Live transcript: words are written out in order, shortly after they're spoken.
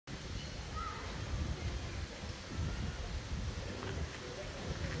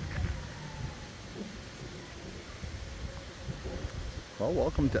Well,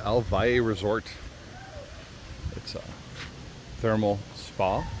 welcome to Valle Resort. It's a thermal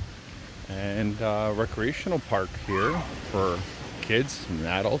spa and recreational park here for kids and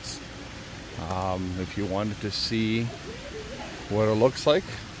adults. If you wanted to see what it looks like,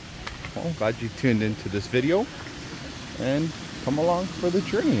 well, glad you tuned into this video and come along for the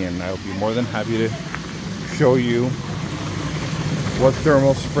journey, and I'll be more than happy to show you what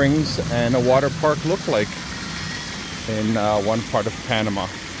thermal springs and a water park look like in one part of Panama.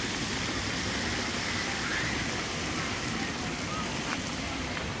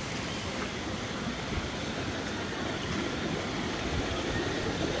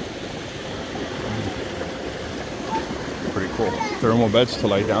 Pretty cool. Thermal beds to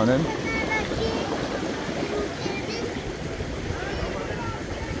lie down in.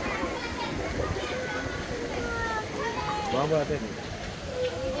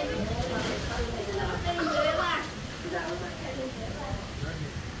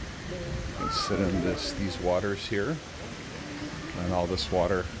 Sit in these waters here, and all this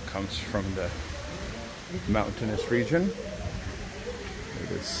water comes from the mountainous region.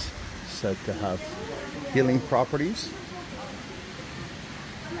 It is said to have healing properties.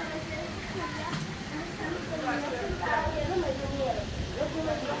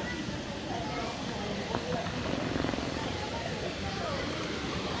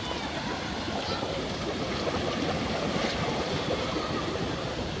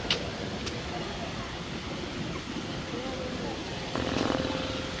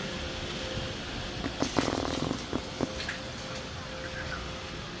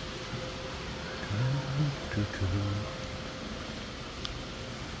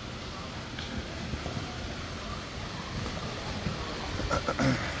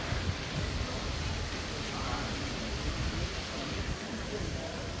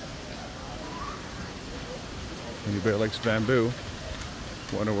 Anybody likes bamboo,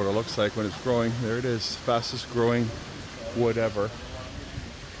 wonder what it looks like when it's growing. There it is, fastest growing wood ever.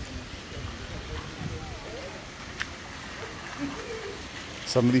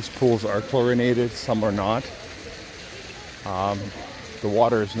 Some of these pools are chlorinated, some are not. The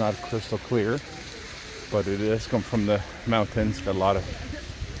water is not crystal clear, but it does come from the mountains. Got a lot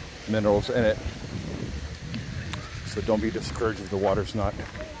of minerals in it, so don't be discouraged if the water's not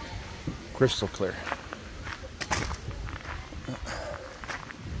crystal clear.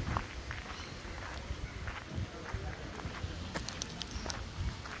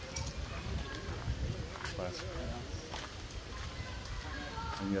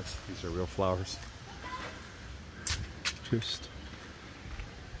 And yes, these are real flowers. Just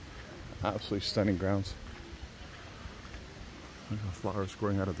absolutely stunning grounds. Look at the flowers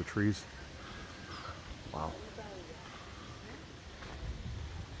growing out of the trees. Wow.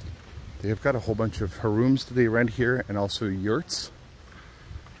 They've got a whole bunch of rooms that they rent here, and also yurts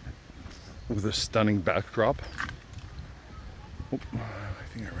with a stunning backdrop. Oh,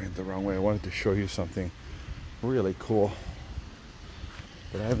 I think I ran the wrong way. I wanted to show you something really cool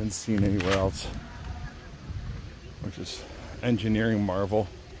that I haven't seen anywhere else, which is engineering marvel.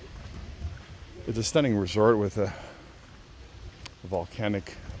 It's a stunning resort with a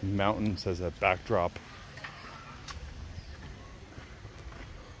volcanic mountains as a backdrop.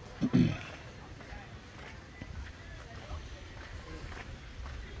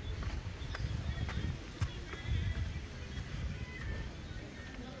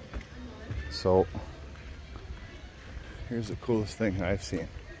 So here's the coolest thing I've seen.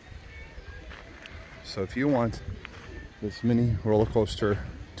 So if you want this mini roller coaster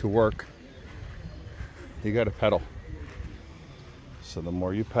to work, you got to pedal. So the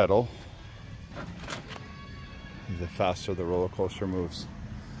more you pedal, the faster the roller coaster moves.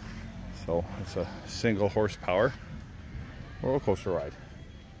 So it's a single horsepower roller coaster ride.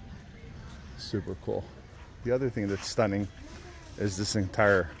 Super cool. The other thing that's stunning is this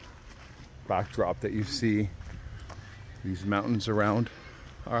entire backdrop that you see. These mountains around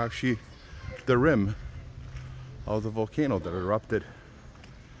are actually the rim of the volcano that erupted,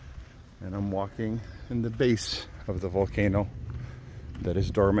 and I'm walking in the base of the volcano that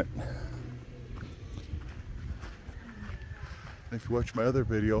is dormant. If you watch my other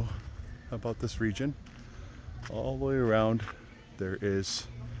video about this region, all the way around there is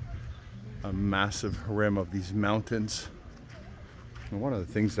a massive rim of these mountains. And one of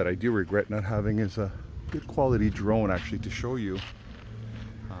the things that I do regret not having is a good quality drone actually to show you.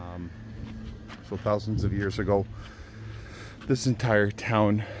 So thousands of years ago, this entire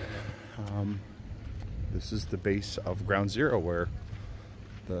town, this is the base of ground zero where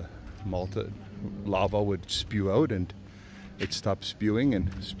the molten lava would spew out, and it stopped spewing and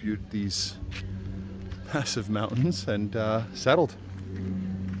spewed these massive mountains and settled.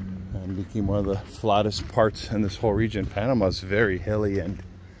 and became one of the flattest parts in this whole region. Panama is very hilly and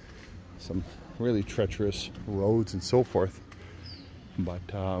some really treacherous roads and so forth, but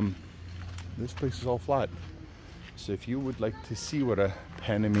this place is all flat. So if you would like to see what a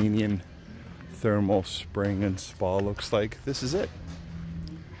Panamanian thermal spring and spa looks like, this is it.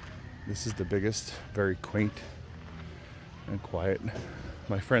 This is the biggest, very quaint and quiet.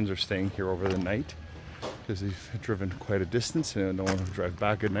 My friends are staying here over the night because they've driven quite a distance and don't want to drive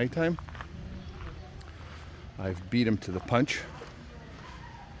back at nighttime. I've beat them to the punch.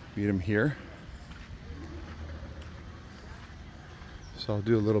 Beat them here. So I'll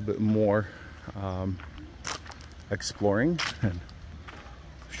do a little bit more exploring and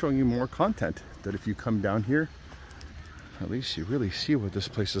showing you more content, that if you come down here, at least you really see what this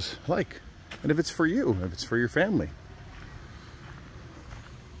place is like. And if it's for you, if it's for your family.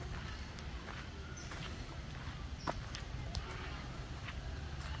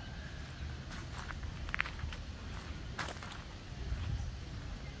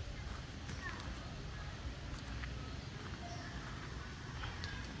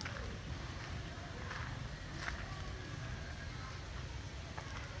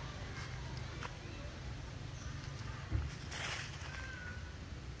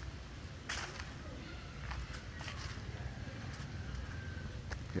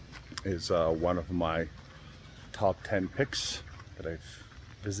 Is one of my top 10 picks that I've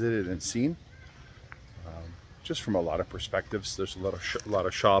visited and seen, just from a lot of perspectives. There's a lot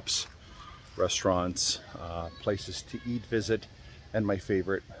of shops, restaurants, places to eat, visit, and my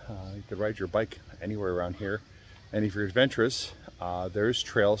favorite, you could ride your bike anywhere around here. And if you're adventurous, there's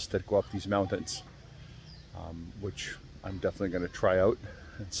trails that go up these mountains, which I'm definitely going to try out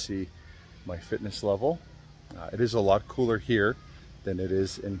and see my fitness level. It is a lot cooler here than it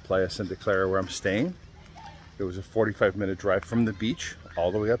is in Playa Santa Clara, where I'm staying. It was a 45-minute drive from the beach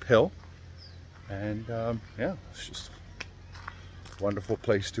all the way uphill, and yeah, it's just a wonderful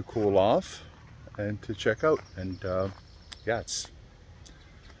place to cool off and to check out. And yeah,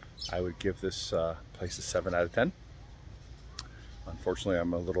 I would give this place a 7 out of 10. Unfortunately,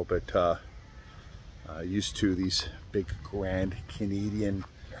 I'm a little bit used to these big grand Canadian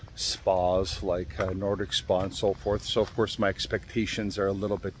spas like Nordic Spa and so forth, so of course my expectations are a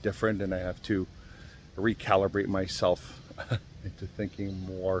little bit different, and I have to recalibrate myself into thinking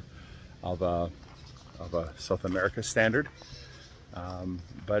more of a South America standard.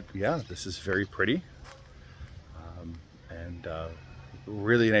 But yeah, this is very pretty, and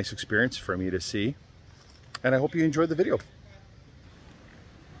really nice experience for me to see, and I hope you enjoyed the video.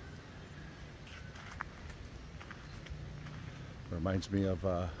 Reminds me of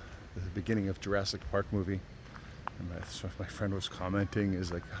the beginning of Jurassic Park movie, and my friend was commenting,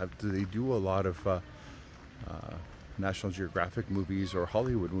 is like, do they do a lot of National Geographic movies or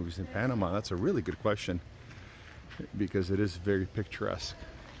Hollywood movies in Panama? That's a really good question, because it is very picturesque.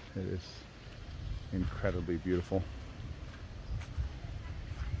 It is incredibly beautiful.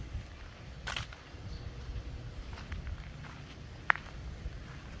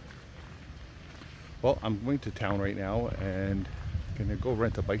 Well, I'm going to town right now and gonna go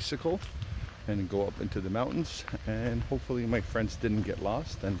rent a bicycle and go up into the mountains, and hopefully my friends didn't get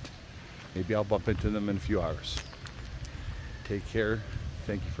lost, and maybe I'll bump into them in a few hours. Take care.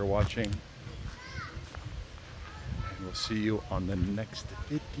 Thank you for watching, and we'll see you on the next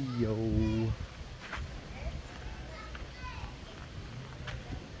video.